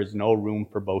that there is no room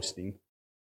for boasting.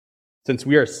 Since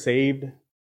we are saved,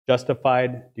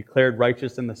 justified, declared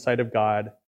righteous in the sight of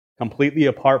God, completely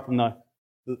apart from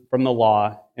the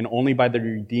law, and only by the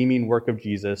redeeming work of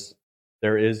Jesus,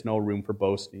 there is no room for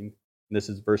boasting. And this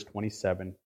is verse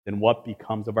 27. Then what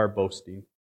becomes of our boasting?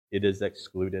 It is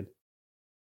excluded.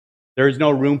 There is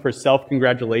no room for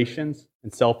self-congratulations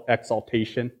and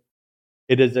self-exaltation.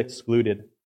 It is excluded.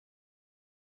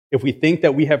 If we think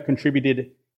that we have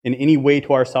contributed in any way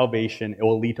to our salvation, it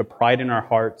will lead to pride in our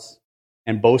hearts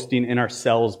and boasting in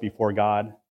ourselves before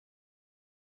God.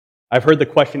 I've heard the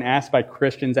question asked by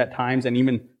Christians at times, and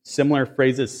even similar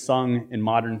phrases sung in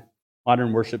modern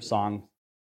worship songs.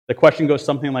 The question goes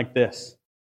something like this: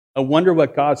 I wonder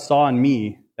what God saw in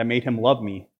me that made him love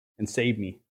me and save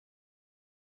me.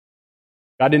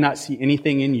 God did not see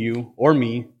anything in you or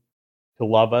me to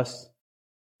love us.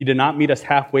 He did not meet us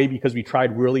halfway because we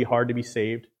tried really hard to be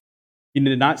saved. He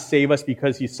did not save us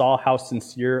because he saw how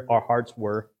sincere our hearts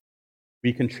were.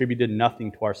 We contributed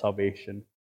nothing to our salvation.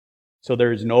 So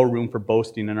there is no room for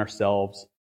boasting in ourselves,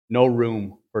 no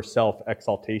room for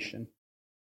self-exaltation.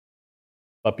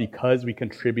 But because we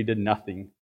contributed nothing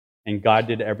and God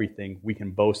did everything, we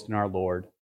can boast in our Lord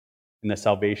and the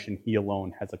salvation he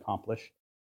alone has accomplished.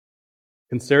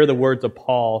 Consider the words of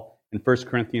Paul in 1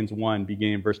 Corinthians 1,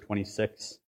 beginning in verse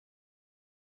 26.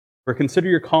 For consider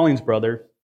your callings, brother.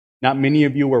 Not many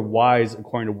of you were wise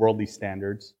according to worldly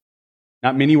standards.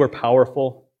 Not many were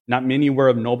powerful. Not many were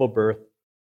of noble birth.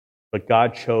 But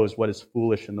God chose what is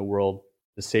foolish in the world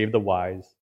to save the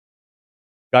wise.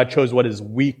 God chose what is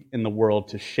weak in the world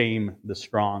to shame the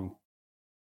strong.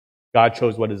 God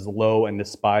chose what is low and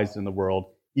despised in the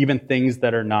world, even things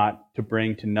that are not, to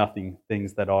bring to nothing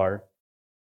things that are,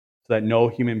 so that no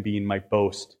human being might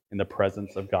boast in the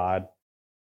presence of God.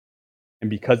 And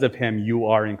because of him, you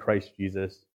are in Christ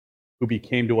Jesus, who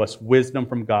became to us wisdom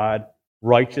from God,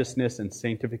 righteousness and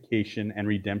sanctification and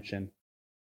redemption,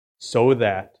 so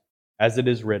that, as it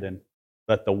is written,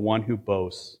 let the one who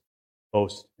boasts,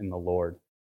 boast in the Lord.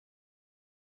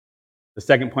 The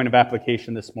second point of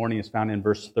application this morning is found in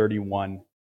verse 31.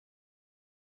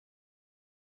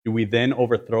 Do we then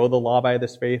overthrow the law by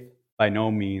this faith? By no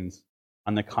means.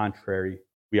 On the contrary,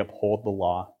 we uphold the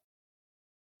law.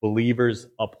 Believers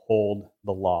uphold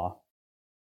the law.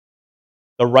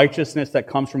 The righteousness that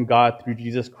comes from God through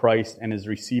Jesus Christ and is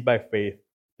received by faith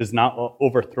does not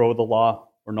overthrow the law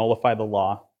or nullify the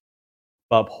law,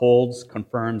 but upholds,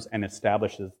 confirms, and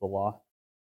establishes the law.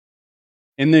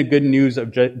 In the good news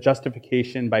of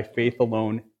justification by faith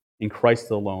alone, in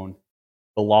Christ alone,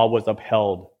 the law was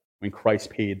upheld when Christ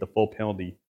paid the full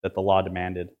penalty that the law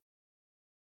demanded.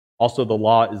 Also, the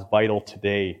law is vital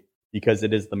today because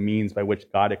it is the means by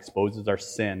which God exposes our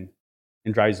sin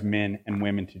and drives men and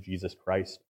women to Jesus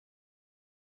Christ.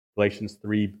 Galatians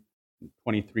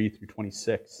 3:23 through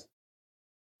 26.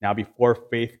 Now before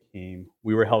faith came,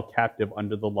 we were held captive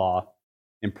under the law,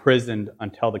 imprisoned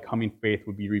until the coming faith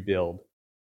would be revealed.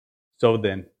 So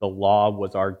then, the law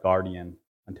was our guardian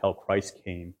until Christ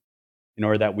came, in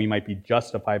order that we might be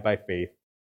justified by faith.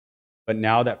 But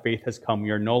now that faith has come,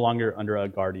 we are no longer under a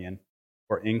guardian,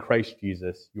 for in Christ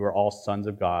Jesus you are all sons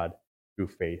of God through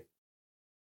faith.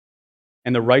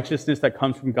 And the righteousness that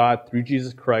comes from God through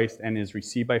Jesus Christ and is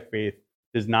received by faith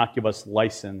does not give us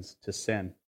license to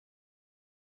sin.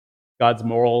 God's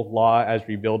moral law, as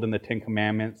revealed in the Ten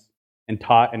Commandments and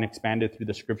taught and expanded through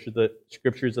the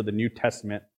scriptures of the New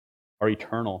Testament, are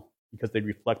eternal because they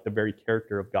reflect the very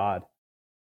character of God.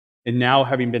 And now,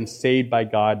 having been saved by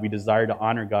God, we desire to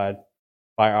honor God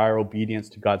by our obedience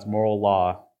to God's moral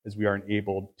law as we are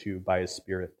enabled to by his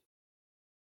Spirit.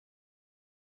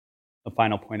 The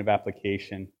final point of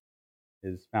application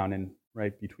is found in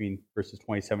right between verses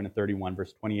 27 and 31,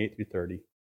 verse 28 through 30.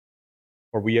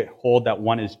 For we hold that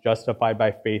one is justified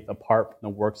by faith apart from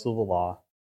the works of the law.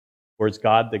 For is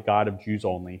God the God of Jews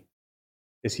only?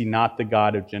 Is he not the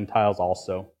God of Gentiles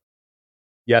also?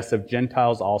 Yes, of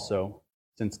Gentiles also,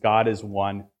 since God is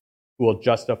one who will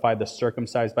justify the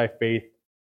circumcised by faith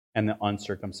and the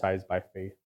uncircumcised by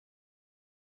faith.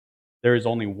 There is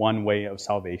only one way of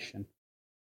salvation,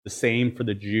 the same for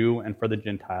the Jew and for the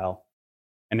Gentile,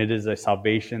 and it is a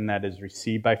salvation that is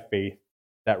received by faith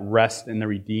that rests in the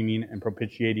redeeming and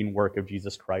propitiating work of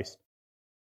Jesus Christ.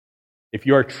 If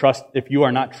you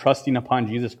are not trusting upon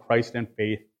Jesus Christ in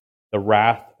faith, the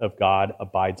wrath of God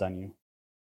abides on you.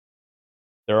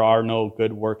 There are no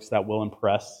good works that will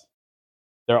impress.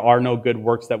 There are no good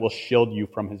works that will shield you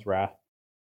from his wrath.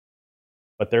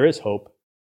 But there is hope,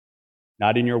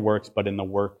 not in your works, but in the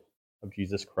work of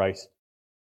Jesus Christ.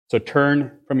 So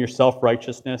turn from your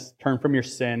self-righteousness, turn from your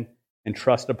sin, and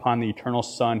trust upon the eternal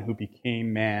Son who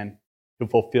became man to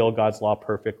fulfill God's law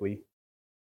perfectly.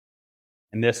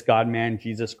 And this God-man,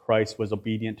 Jesus Christ, was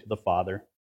obedient to the Father,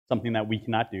 something that we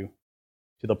cannot do,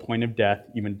 to the point of death,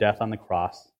 even death on the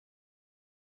cross.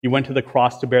 He went to the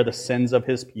cross to bear the sins of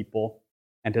his people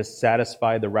and to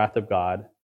satisfy the wrath of God.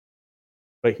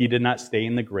 But he did not stay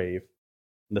in the grave.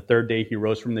 On the third day he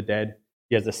rose from the dead.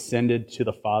 He has ascended to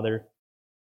the Father.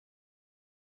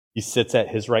 He sits at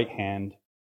his right hand,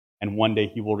 and one day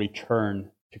he will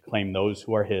return to claim those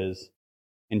who are his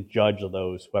and judge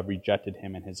those who have rejected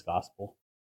him and his gospel.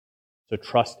 So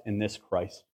trust in this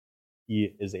Christ.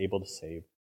 He is able to save.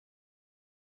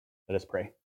 Let us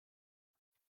pray.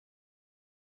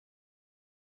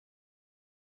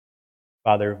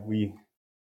 Father, we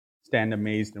stand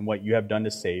amazed in what you have done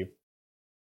to save.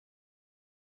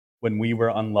 When we were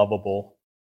unlovable,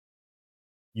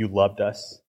 you loved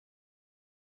us.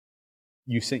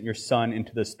 You sent your Son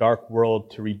into this dark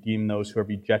world to redeem those who have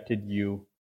rejected you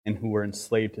and who were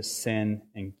enslaved to sin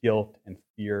and guilt and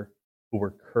fear, who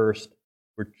were cursed,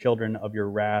 were children of your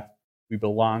wrath. We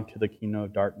belong to the kingdom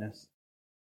of darkness.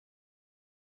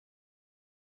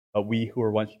 But we who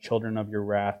were once children of your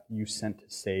wrath, you sent to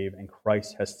save, and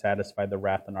Christ has satisfied the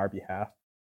wrath on our behalf.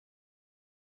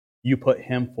 You put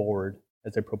him forward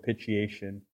as a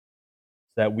propitiation,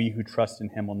 so that we who trust in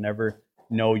him will never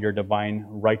know your divine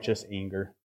righteous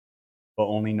anger, but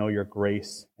only know your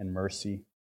grace and mercy.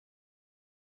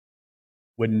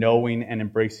 Would knowing and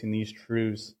embracing these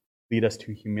truths lead us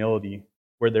to humility,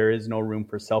 where there is no room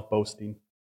for self-boasting,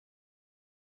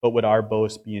 but would our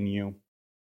boast be in you?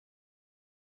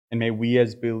 And may we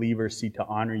as believers seek to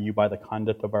honor you by the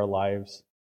conduct of our lives.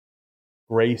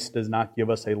 Grace does not give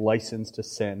us a license to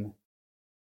sin,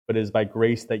 but it is by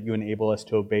grace that you enable us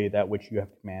to obey that which you have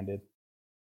commanded.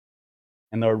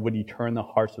 And Lord, would you turn the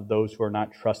hearts of those who are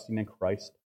not trusting in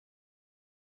Christ?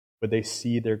 Would they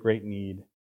see their great need?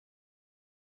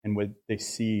 And would they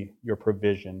see your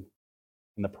provision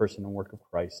in the person and work of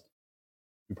Christ?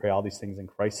 We pray all these things in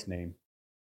Christ's name.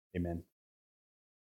 Amen.